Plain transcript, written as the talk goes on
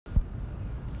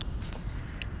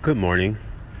Good morning,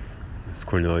 it's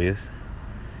Cornelius,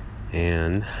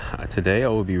 and today I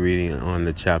will be reading on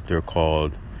the chapter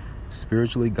called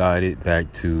Spiritually Guided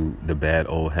Back to the Bad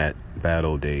Old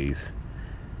Days.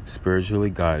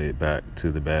 Spiritually Guided Back to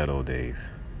the Bad Old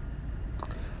Days.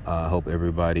 I hope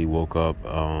everybody woke up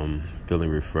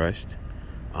feeling refreshed.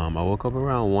 I woke up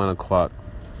around 1 o'clock.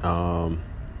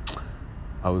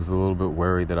 I was a little bit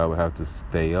worried that I would have to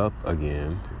stay up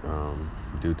again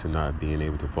due to not being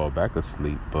able to fall back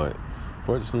asleep, but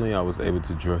fortunately I was able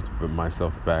to drift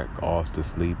myself back off to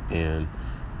sleep, and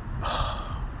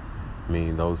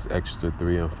those extra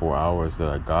 3 and 4 hours that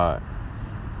I got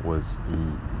was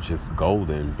just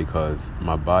golden, because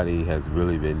my body has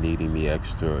really been needing the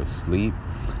extra sleep.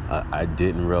 I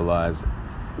didn't realize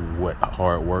what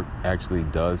hard work actually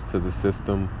does to the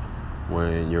system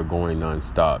when you're going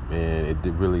nonstop, and it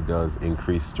really does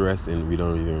increase stress, and we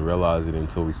don't even realize it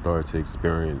until we start to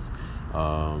experience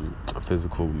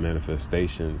physical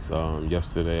manifestations.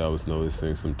 Yesterday I was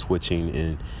noticing some twitching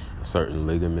in certain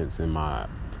ligaments in my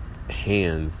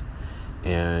hands,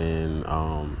 and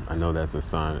I know that's a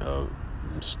sign of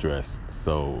stress.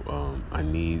 So I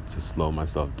need to slow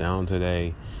myself down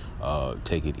today,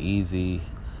 take it easy,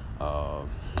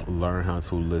 learn how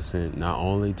to listen not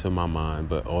only to my mind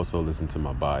but also listen to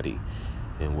my body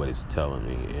and what it's telling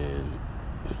me.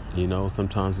 And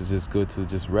sometimes it's just good to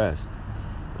just rest,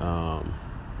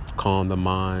 calm the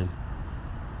mind,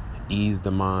 ease the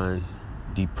mind,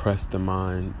 depress the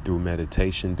mind through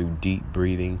meditation, through deep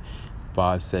breathing,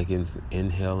 5 seconds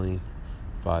inhaling,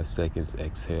 5 seconds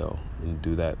exhale, and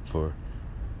do that for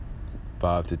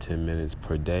 5 to 10 minutes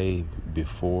per day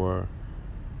before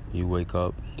you wake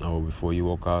up or before you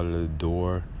walk out of the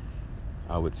door.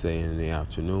 I would say in the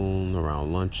afternoon,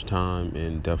 around lunchtime,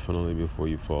 and definitely before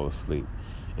you fall asleep.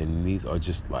 And these are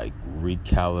just like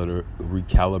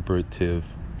recalibrative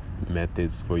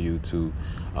methods for you to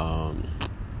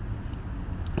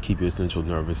keep your central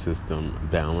nervous system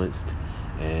balanced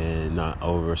and not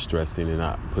overstressing and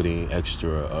not putting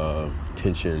extra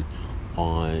tension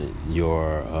on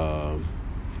your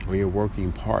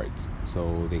working parts,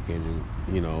 so they can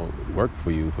work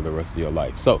for you for the rest of your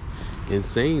life. So in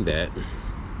saying that,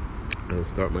 I'll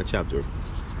start my chapter.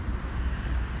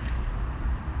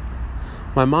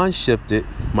 My mind shifted,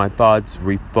 my thoughts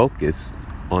refocused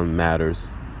on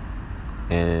matters,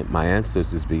 and my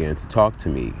ancestors began to talk to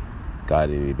me,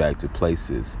 guiding me back to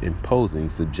places, imposing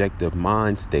subjective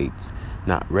mind states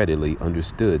not readily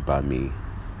understood by me,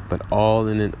 but all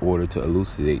in an order to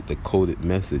elucidate the coded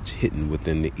message hidden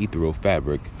within the ethereal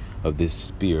fabric of this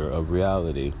sphere of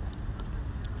reality.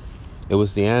 It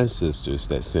was the ancestors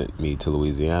that sent me to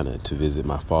Louisiana to visit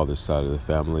my father's side of the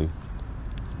family.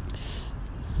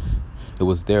 It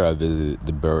was there I visited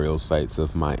the burial sites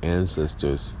of my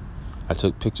ancestors. I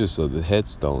took pictures of the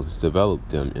headstones, developed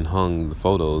them, and hung the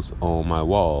photos on my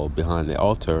wall behind the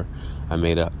altar I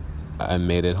made at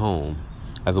home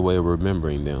as a way of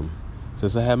remembering them.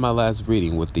 Since I had my last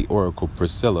reading with the Oracle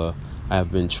Priscilla, I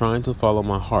have been trying to follow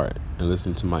my heart and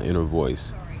listen to my inner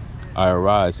voice. I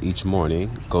arise each morning,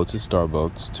 go to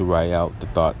Starbucks to write out the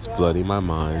thoughts flooding my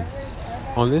mind.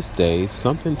 On this day,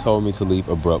 something told me to leave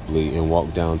abruptly and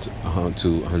walk down to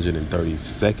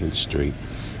 132nd Street.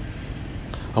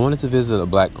 I wanted to visit a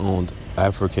black-owned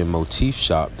African motif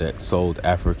shop that sold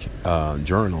African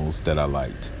journals that I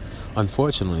liked.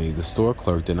 Unfortunately, the store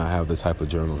clerk did not have the type of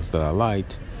journals that I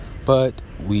liked, but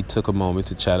we took a moment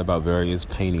to chat about various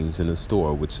paintings in the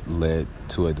store, which led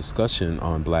to a discussion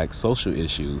on black social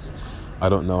issues. I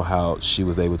don't know how she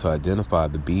was able to identify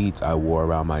the beads I wore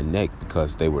around my neck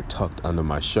because they were tucked under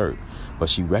my shirt, but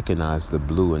she recognized the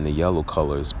blue and the yellow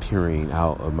colors peering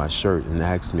out of my shirt and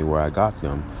asked me where I got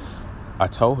them. I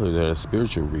told her that a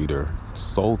spiritual reader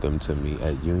sold them to me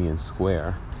at Union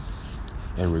Square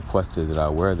and requested that I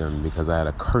wear them because I had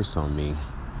a curse on me.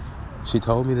 She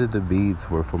told me that the beads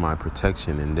were for my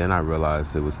protection, and then I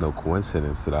realized it was no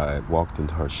coincidence that I had walked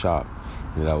into her shop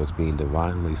and that I was being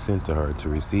divinely sent to her to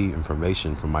receive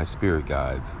information from my spirit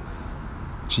guides.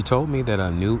 She told me that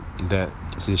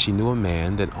she knew a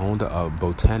man that owned a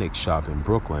botanic shop in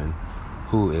Brooklyn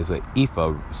who is an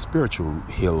IFA spiritual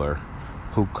healer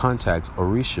who contacts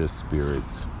Orisha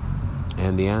spirits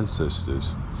and the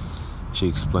ancestors. She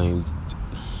explained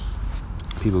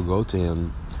people go to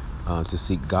him to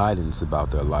seek guidance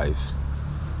about their life.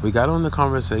 We got on the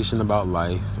conversation about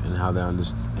life and how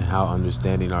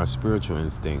understanding our spiritual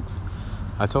instincts.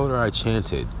 I told her I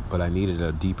chanted, but I needed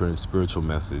a deeper and spiritual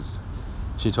message.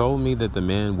 She told me that the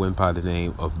man went by the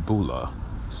name of Bula,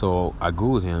 so I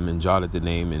Googled him and jotted the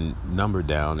name and number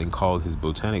down and called his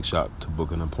botanic shop to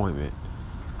book an appointment.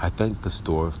 I thanked the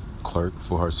store clerk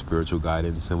for her spiritual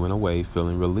guidance and went away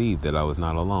feeling relieved that I was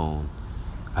not alone.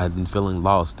 I had been feeling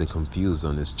lost and confused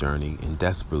on this journey and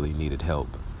desperately needed help.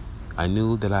 I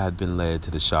knew that I had been led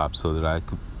to the shop so that I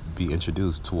could be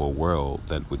introduced to a world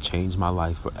that would change my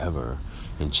life forever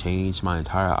and change my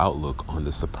entire outlook on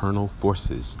the supernal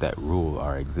forces that rule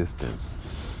our existence.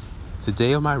 The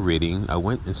day of my reading, I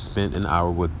went and spent an hour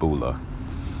with Bula.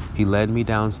 He led me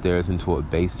downstairs into a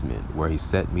basement where he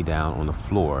set me down on the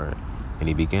floor and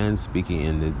he began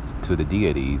speaking to the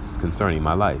deities concerning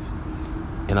my life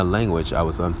in a language I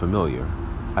was unfamiliar.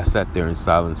 I sat there in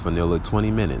silence for nearly 20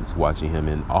 minutes, watching him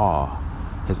in awe.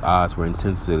 His eyes were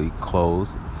intensely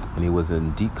closed, and he was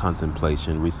in deep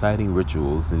contemplation, reciting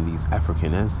rituals in these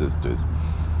African ancestors.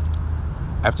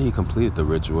 After he completed the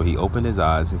ritual, he opened his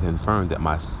eyes and confirmed that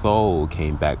my soul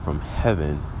came back from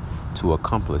heaven to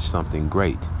accomplish something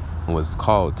great and was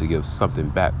called to give something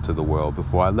back to the world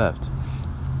before I left.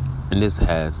 And this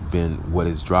has been what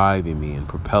is driving me and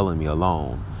propelling me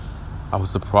along. I was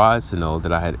surprised to know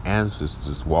that I had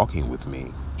ancestors walking with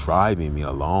me, driving me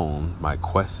along my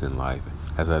quest in life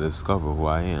as I discover who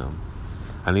I am.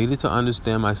 I needed to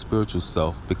understand my spiritual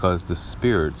self because the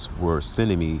spirits were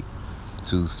sending me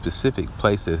to specific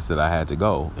places that I had to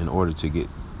go in order to get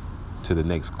to the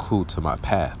next clue to my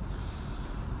path.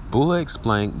 Bula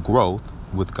explained growth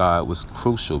with God was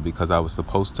crucial because I was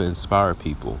supposed to inspire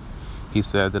people. He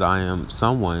said that I am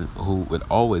someone who would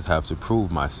always have to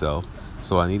prove myself,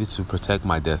 so I needed to protect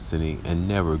my destiny and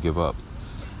never give up.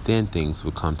 Then things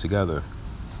would come together.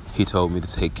 He told me to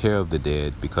take care of the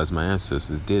dead because my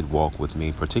ancestors did walk with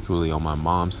me, particularly on my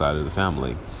mom's side of the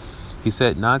family. He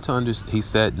said not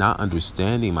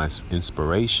understanding my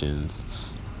inspirations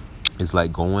is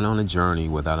like going on a journey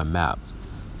without a map.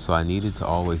 So I needed to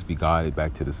always be guided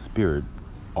back to the spirit,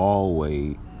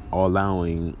 always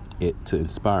allowing it to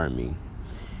inspire me.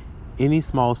 Any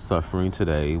small suffering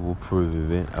today will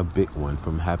prevent a big one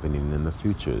from happening in the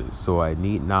future, so I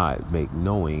need not make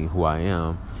knowing who I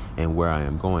am and where I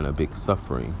am going a big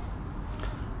suffering.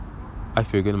 I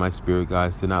figured my spirit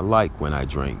guides did not like when I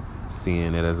drank,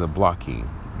 seeing it as a blocking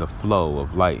the flow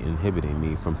of light, inhibiting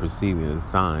me from perceiving the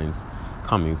signs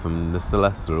coming from the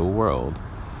celestial world.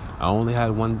 I only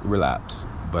had one relapse,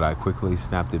 but I quickly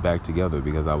snapped it back together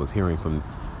because I was hearing from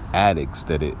addicts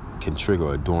that it can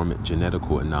trigger a dormant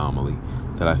genetical anomaly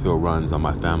that I feel runs on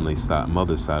my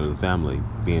mother's side of the family,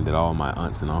 being that all my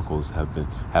aunts and uncles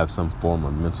have some form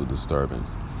of mental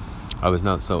disturbance. I was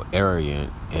not so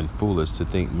arrogant and foolish to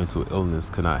think mental illness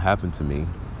could not happen to me.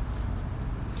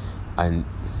 I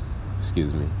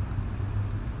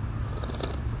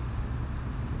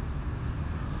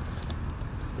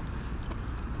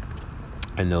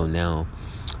know now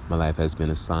my life has been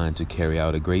assigned to carry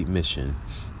out a great mission,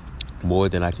 more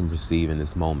than I can perceive in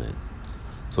this moment.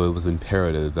 So it was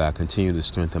imperative that I continue to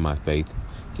strengthen my faith,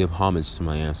 give homage to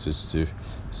my ancestors,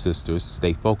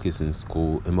 stay focused in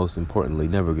school, and most importantly,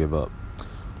 never give up.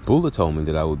 Bula told me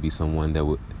that I would be someone that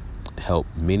would help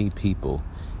many people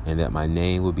and that my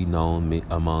name would be known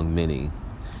among many.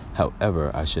 However,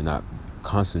 I should not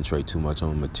concentrate too much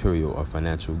on material or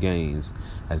financial gains,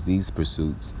 as these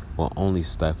pursuits will only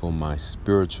stifle my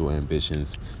spiritual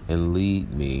ambitions and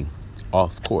lead me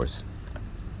off course.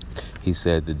 He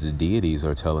said that the deities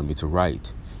are telling me to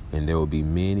write, and there will be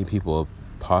many people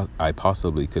I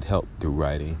possibly could help through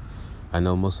writing. I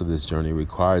know most of this journey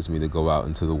requires me to go out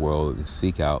into the world and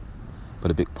seek out, but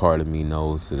a big part of me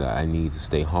knows that I need to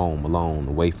stay home alone,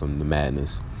 away from the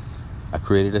madness. I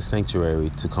created a sanctuary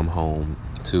to come home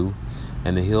to,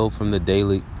 and to heal from the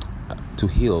daily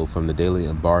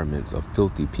bombardments of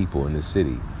filthy people in the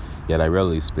city. Yet I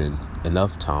rarely spend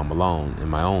enough time alone in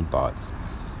my own thoughts.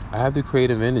 I have the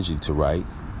creative energy to write,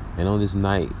 and on this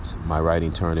night, my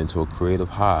writing turned into a creative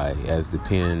high as the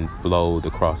pen flowed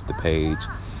across the page.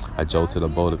 I jolted a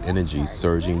bolt of energy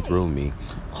surging through me,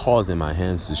 causing my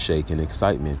hands to shake in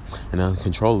excitement and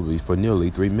uncontrollably for nearly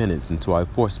 3 minutes until I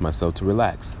forced myself to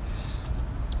relax.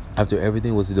 After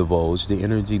everything was divulged, the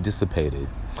energy dissipated.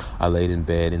 I laid in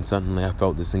bed and suddenly I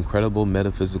felt this incredible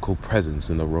metaphysical presence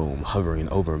in the room hovering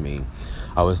over me.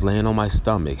 I was laying on my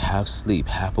stomach, half asleep,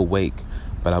 half awake,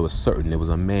 but I was certain it was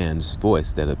a man's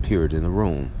voice that appeared in the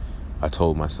room. I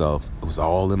told myself it was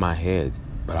all in my head,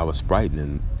 but I was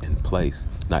frightened in place,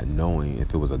 not knowing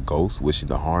if it was a ghost wishing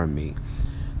to harm me.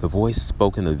 The voice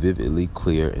spoke in a vividly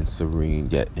clear and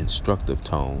serene yet instructive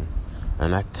tone,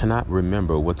 and I cannot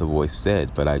remember what the voice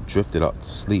said, but I drifted off to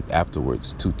sleep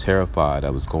afterwards, too terrified I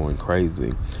was going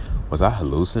crazy. Was I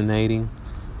hallucinating?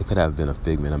 It could have been a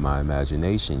figment of my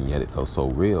imagination, yet it felt so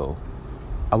real.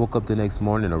 I woke up the next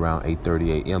morning around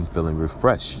 8:30 a.m. feeling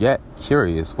refreshed, yet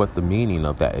curious what the meaning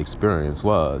of that experience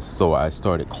was, so I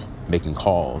started making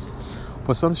calls.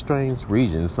 For some strange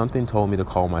reason, something told me to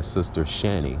call my sister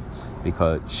Shani,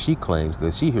 because she claims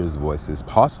that she hears voices.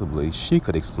 Possibly she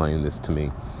could explain this to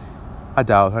me. I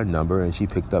dialed her number and she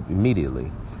picked up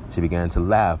immediately. She began to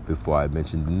laugh before I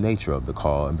mentioned the nature of the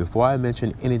call and before I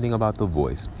mentioned anything about the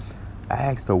voice. I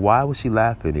asked her why was she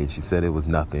laughing, and she said it was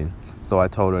nothing. So I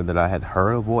told her that I had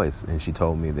heard a voice, and she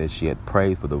told me that she had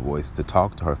prayed for the voice to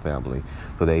talk to her family,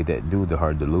 so they that knew that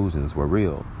her delusions were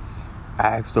real. I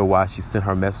asked her why she sent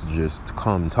her messengers to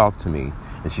come talk to me,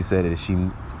 and she said that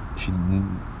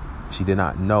she did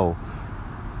not know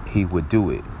he would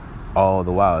do it. All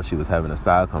the while she was having a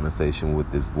side conversation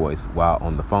with this voice while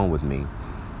on the phone with me.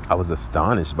 I was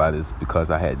astonished by this because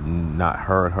I had not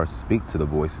heard her speak to the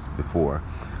voices before,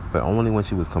 but only when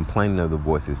she was complaining of the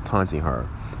voices taunting her.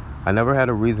 I never had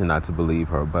a reason not to believe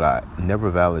her, but I never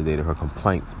validated her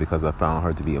complaints because I found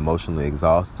her to be emotionally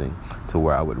exhausting to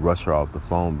where I would rush her off the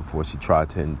phone before she tried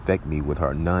to infect me with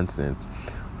her nonsense.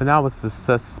 But I was the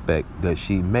suspect that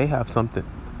she may have something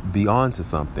beyond to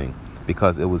something,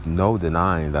 because it was no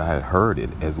denying that I had heard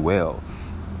it as well.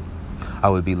 I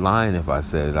would be lying if I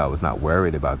said that I was not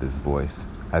worried about this voice,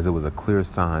 as it was a clear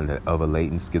sign of a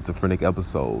latent schizophrenic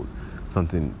episode.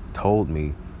 Something told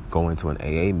me going to an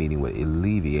AA meeting would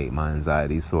alleviate my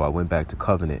anxiety, so I went back to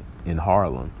Covenant in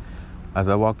Harlem. As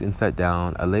I walked and sat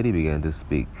down, a lady began to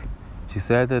speak. She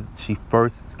said that she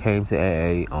first came to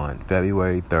AA on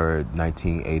February 3rd,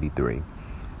 1983.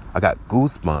 I got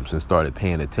goosebumps and started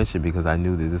paying attention because I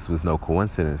knew that this was no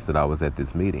coincidence that I was at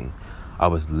this meeting. I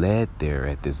was led there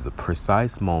at this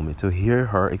precise moment to hear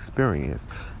her experience,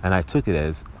 and I took it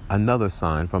as another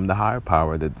sign from the higher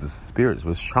power that the spirit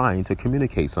was trying to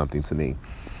communicate something to me.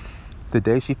 The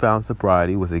day she found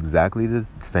sobriety was exactly the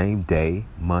same day,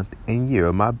 month, and year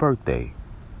of my birthday.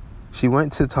 She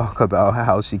went to talk about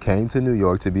how she came to New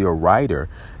York to be a writer,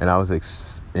 and I was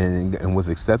was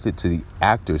accepted to the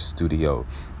Actors Studio,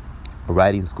 a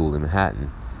writing school in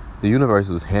Manhattan. The universe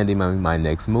was handing me my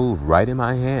next move right in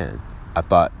my hand. I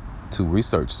thought to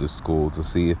research this school to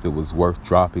see if it was worth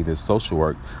dropping this social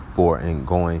work for and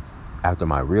going after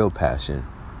my real passion.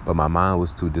 But my mind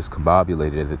was too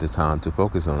discombobulated at the time to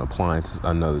focus on applying to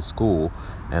another school,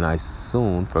 and I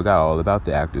soon forgot all about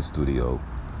the Actors Studio.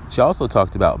 She also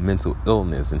talked about mental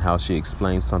illness and how she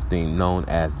explained something known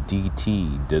as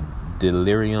DT,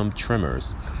 delirium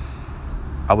tremors.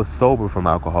 I was sober from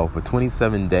alcohol for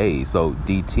 27 days, so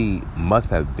DT must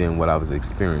have been what I was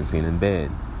experiencing in bed.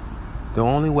 The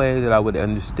only way that I would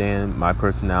understand my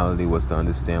personality was to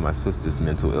understand my sister's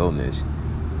mental illness.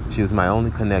 She was my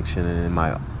only connection,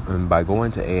 and by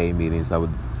going to AA meetings, I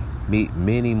would meet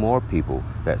many more people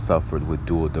that suffered with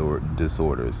dual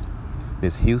disorders.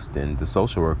 Miss Houston, the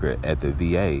social worker at the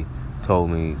VA,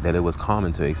 told me that it was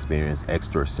common to experience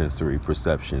extrasensory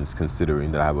perceptions,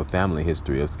 considering that I have a family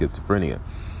history of schizophrenia.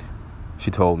 She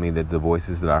told me that the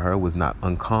voices that I heard was not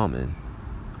uncommon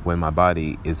when my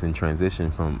body is in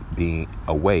transition from being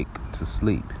awake to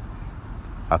sleep.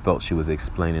 I felt she was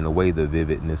explaining away the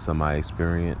vividness of my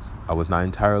experience. I was not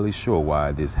entirely sure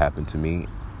why this happened to me,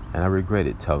 and I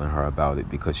regretted telling her about it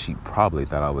because she probably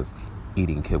thought I was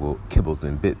eating kibbles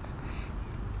and bits.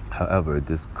 However,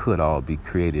 this could all be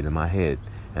created in my head,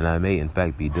 and I may in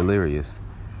fact be delirious.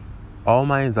 All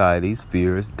my anxieties,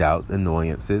 fears, doubts,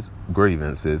 annoyances,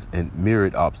 grievances, and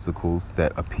myriad obstacles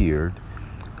that appeared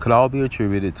could all be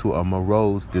attributed to a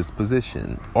morose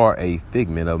disposition or a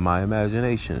figment of my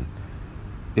imagination.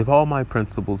 If all my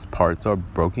principles parts are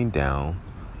broken down,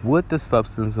 would the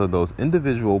substance of those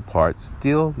individual parts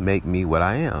still make me what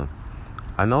I am?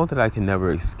 I know that I can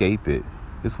never escape it.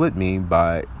 This would mean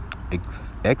by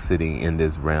exiting in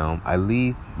this realm, I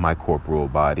leave my corporeal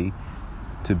body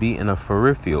to be in a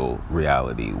peripheral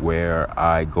reality where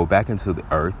I go back into the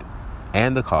earth,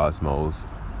 and the cosmos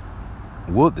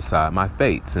will decide my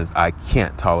fate, since I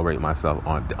can't tolerate myself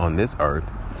on this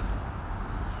earth.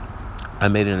 I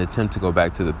made an attempt to go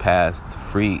back to the past to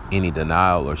free any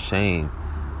denial or shame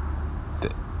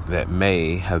that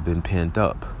may have been pent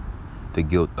up. The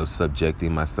guilt of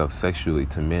subjecting myself sexually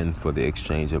to men for the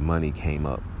exchange of money came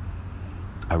up.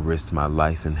 I risked my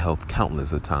life and health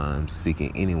countless of times,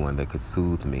 seeking anyone that could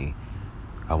soothe me.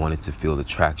 I wanted to feel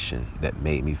attraction that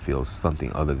made me feel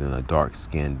something other than a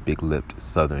dark-skinned, big-lipped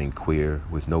Southern queer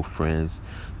with no friends,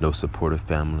 no supportive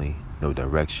family, no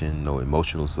direction, no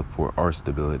emotional support or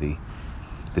stability.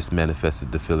 This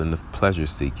manifested the feeling of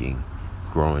pleasure-seeking,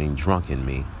 growing drunk in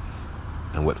me.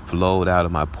 And what flowed out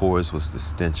of my pores was the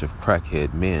stench of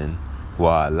crackhead men who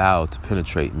are allowed to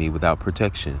penetrate me without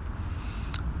protection.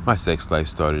 My sex life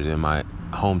started in my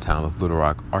hometown of Little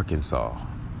Rock, Arkansas.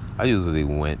 I usually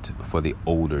went for the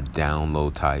older down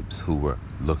low types who were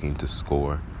looking to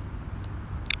score.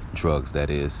 Drugs,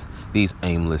 that is. These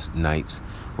aimless nights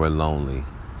were lonely.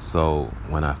 So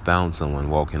when I found someone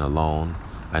walking alone,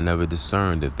 I never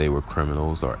discerned if they were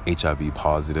criminals or HIV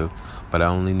positive, but I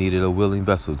only needed a willing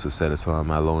vessel to satisfy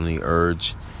my lonely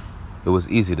urge. It was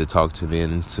easy to talk to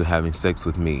men into having sex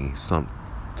with me.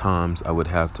 Sometimes I would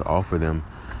have to offer them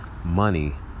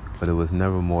money, but it was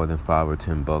never more than $5 or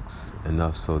 $10,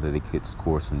 enough so that they could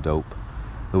score some dope.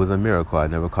 It was a miracle I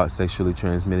never caught sexually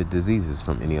transmitted diseases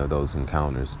from any of those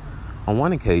encounters. On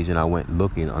one occasion, I went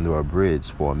looking under a bridge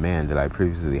for a man that I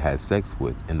previously had sex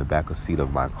with in the back seat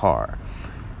of my car.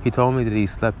 He told me that he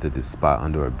slept at this spot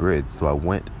under a bridge, so I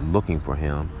went looking for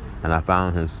him, and I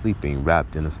found him sleeping,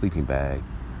 wrapped in a sleeping bag.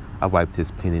 I wiped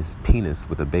his penis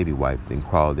with a baby wipe, then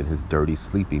crawled in his dirty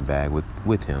sleeping bag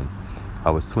with him. I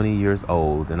was 20 years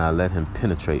old, and I let him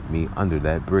penetrate me under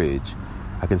that bridge.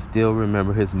 I can still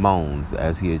remember his moans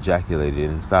as he ejaculated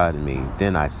inside of me.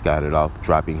 Then I scattered off,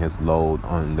 dropping his load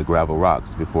on the gravel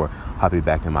rocks before hopping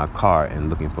back in my car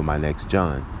and looking for my next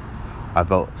John. I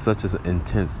felt such an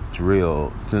intense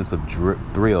sense of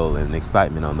thrill and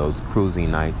excitement on those cruising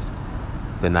nights.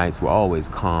 The nights were always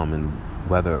calm and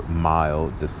weather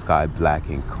mild, the sky black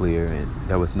and clear, and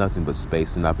there was nothing but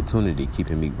space and opportunity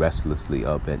keeping me restlessly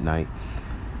up at night.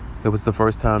 It was the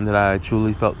first time that I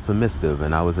truly felt submissive,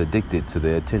 and I was addicted to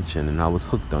the attention, and I was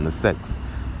hooked on the sex.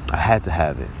 I had to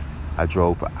have it. I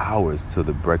drove for hours till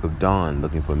the break of dawn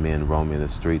looking for men roaming the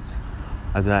streets.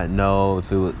 I did not know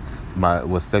if it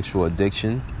was sexual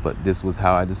addiction, but this was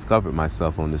how I discovered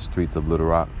myself on the streets of Little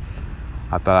Rock.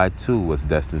 I thought I too was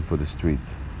destined for the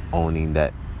streets, owning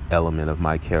that element of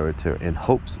my character in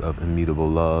hopes of immutable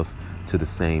love to the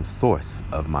same source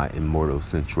of my immortal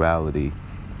sensuality.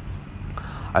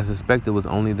 I suspect it was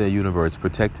only the universe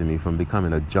protecting me from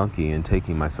becoming a junkie and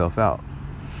taking myself out.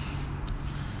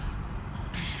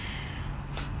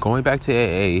 Going back to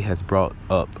AA has brought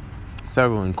up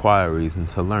several inquiries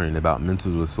into learning about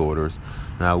mental disorders,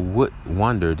 and I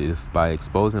wondered if by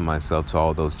exposing myself to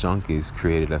all those junkies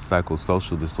created a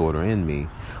psychosocial disorder in me,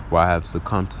 where I have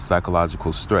succumbed to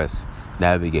psychological stress,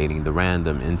 navigating the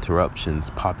random interruptions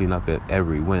popping up at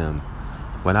every whim.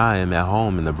 When I am at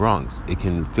home in the Bronx, it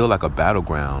can feel like a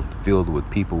battleground filled with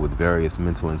people with various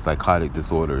mental and psychotic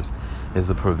disorders.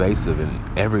 It's pervasive,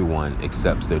 and everyone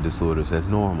accepts their disorders as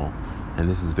normal, and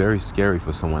this is very scary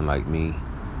for someone like me.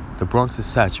 The Bronx is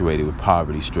saturated with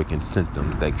poverty-stricken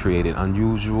symptoms that created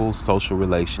unusual social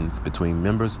relations between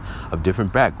members of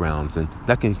different backgrounds, and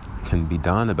that can be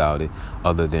done about it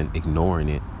other than ignoring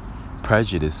it.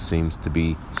 Prejudice seems to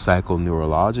be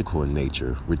psychoneurological in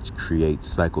nature, which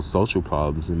creates psychosocial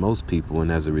problems in most people,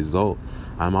 and as a result,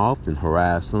 I'm often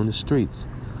harassed on the streets.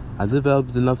 I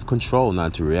developed enough control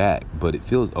not to react, but it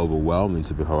feels overwhelming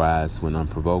to be harassed when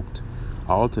unprovoked.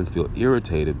 I often feel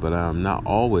irritated, but I am not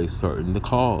always certain the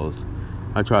cause.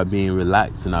 I try being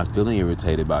relaxed and not feeling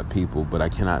irritated by people, but I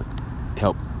cannot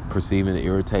help perceiving the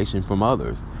irritation from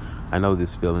others. I know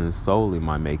this feeling is solely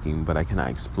my making, but I cannot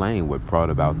explain what brought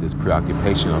about this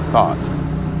preoccupation of thought.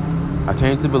 I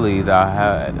came to believe that I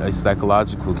had a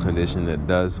psychological condition that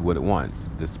does what it wants,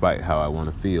 despite how I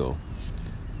want to feel.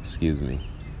 Excuse me.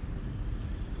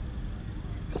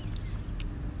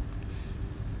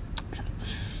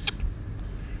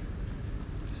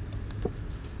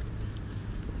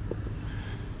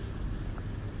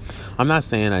 I'm not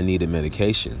saying I needed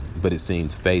medication, but it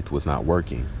seemed faith was not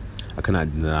working. I could not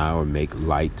deny or make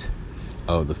light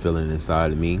of the feeling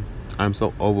inside of me. I'm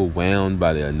so overwhelmed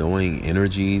by the annoying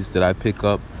energies that I pick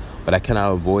up, but I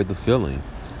cannot avoid the feeling.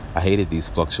 I hated these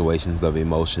fluctuations of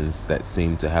emotions that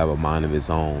seemed to have a mind of its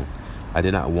own. I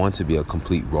did not want to be a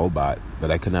complete robot,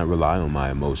 but I could not rely on my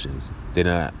emotions.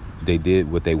 They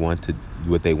did what they wanted,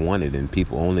 and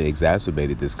people only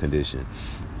exacerbated this condition.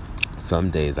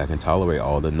 Some days I can tolerate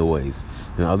all the noise,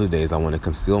 and other days I want to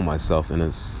conceal myself in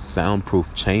a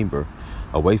soundproof chamber,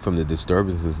 away from the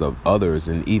disturbances of others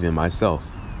and even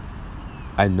myself.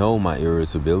 I know my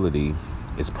irritability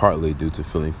is partly due to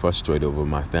feeling frustrated over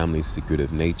my family's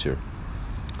secretive nature.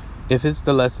 If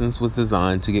the lessons was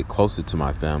designed to get closer to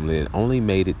my family, it only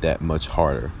made it that much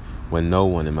harder when no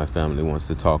one in my family wants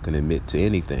to talk and admit to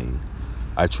anything.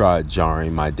 I tried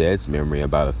jarring my dad's memory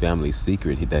about a family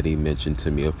secret that he mentioned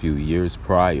to me a few years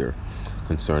prior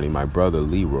concerning my brother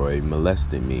Leroy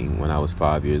molesting me when I was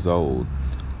 5 years old.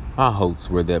 My hopes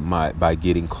were that by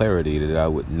getting clarity that I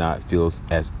would not feel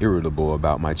as irritable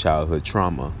about my childhood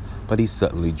trauma, but he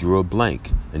suddenly drew a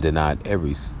blank and denied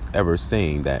ever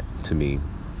saying that to me.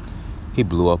 He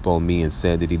blew up on me and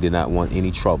said that he did not want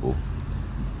any trouble.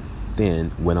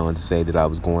 Then went on to say that I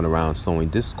was going around sowing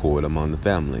discord among the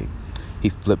family. He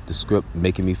flipped the script,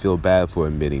 making me feel bad for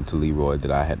admitting to Leroy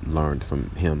that I had learned from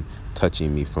him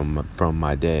touching me from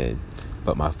my dad.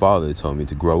 But my father told me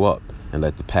to grow up and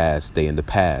let the past stay in the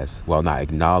past while not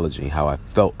acknowledging how I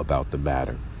felt about the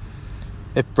matter.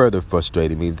 It further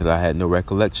frustrated me that I had no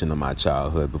recollection of my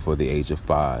childhood before the age of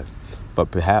 5.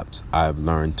 But perhaps I've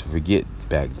learned to forget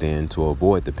back then to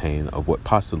avoid the pain of what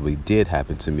possibly did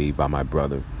happen to me by my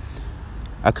brother.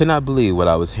 I could not believe what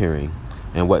I was hearing,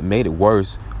 and what made it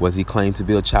worse was he claimed to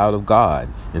be a child of God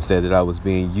and said that I was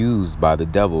being used by the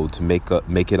devil to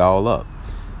make it all up.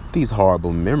 These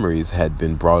horrible memories had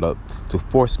been brought up to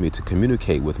force me to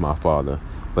communicate with my father,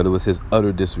 but it was his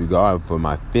utter disregard for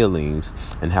my feelings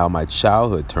and how my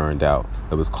childhood turned out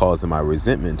that was causing my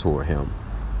resentment toward him.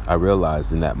 I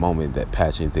realized in that moment that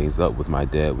patching things up with my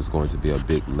dad was going to be a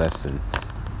big lesson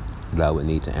that I would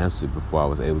need to answer before I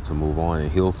was able to move on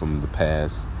and heal from the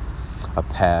past, a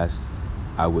past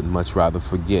I would much rather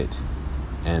forget.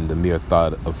 And the mere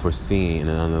thought of foreseeing an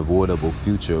unavoidable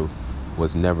future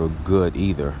was never good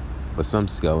either. But some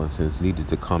skeletons needed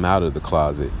to come out of the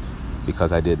closet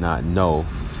because I did not know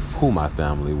who my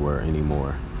family were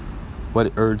anymore.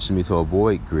 What urged me to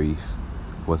avoid grief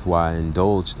was why I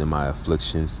indulged in my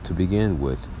afflictions to begin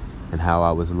with, and how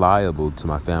I was liable to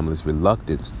my family's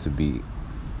reluctance to be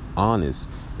honest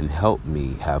and help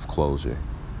me have closure.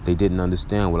 They didn't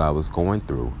understand what I was going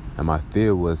through, and my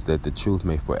fear was that the truth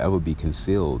may forever be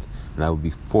concealed, and I would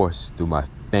be forced through my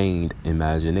feigned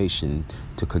imagination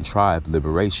to contrive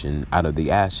liberation out of the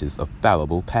ashes of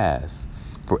fallible past,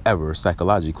 forever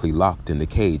psychologically locked in the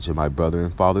cage of my brother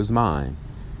and father's mind.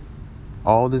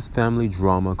 All this family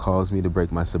drama caused me to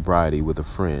break my sobriety with a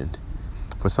friend.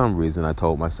 For some reason, I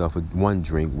told myself one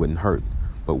drink wouldn't hurt,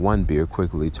 but one beer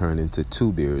quickly turned into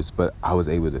 2 beers. But I was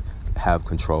able to have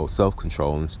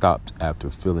self-control, and stopped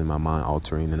after feeling my mind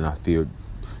altering, and I feared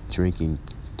drinking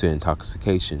to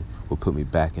intoxication would put me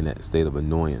back in that state of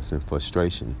annoyance and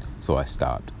frustration, so I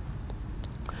stopped.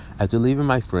 After leaving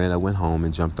my friend, I went home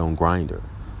and jumped on Grindr,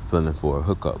 feeling for a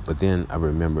hookup, but then I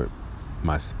remembered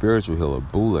my spiritual healer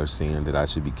Bueller saying that I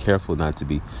should be careful not to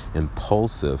be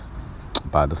impulsive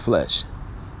by the flesh,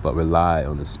 but rely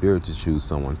on the spirit to choose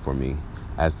someone for me,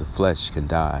 as the flesh can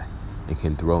die and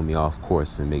can throw me off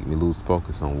course and make me lose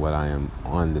focus on what I am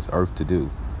on this earth to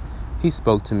do. He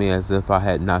spoke to me as if I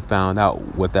had not found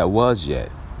out what that was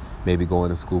yet. Maybe going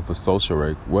to school for social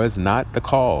work was not the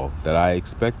call that I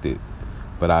expected,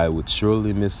 but I would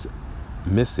surely miss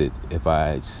it if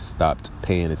I stopped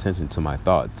paying attention to my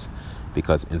thoughts,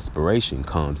 because inspiration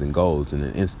comes and goes in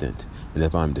an instant, and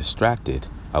if I'm distracted,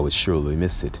 I would surely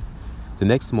miss it. The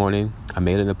next morning, I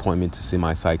made an appointment to see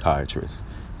my psychiatrist,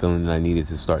 feeling that I needed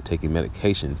to start taking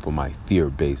medication for my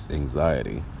fear-based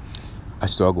anxiety. I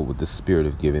struggled with the spirit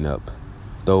of giving up.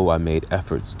 Though I made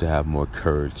efforts to have more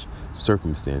courage,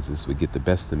 circumstances would get the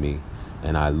best of me,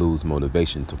 and I lose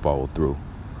motivation to follow through.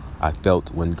 I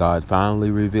felt when God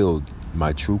finally revealed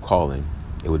my true calling,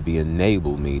 it would be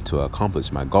enable me to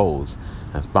accomplish my goals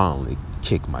and finally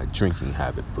kick my drinking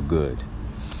habit for good.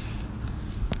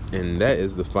 And that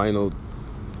is the final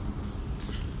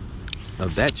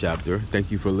of that chapter.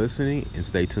 Thank you for listening, and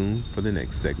stay tuned for the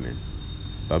next segment.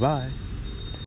 Bye-bye.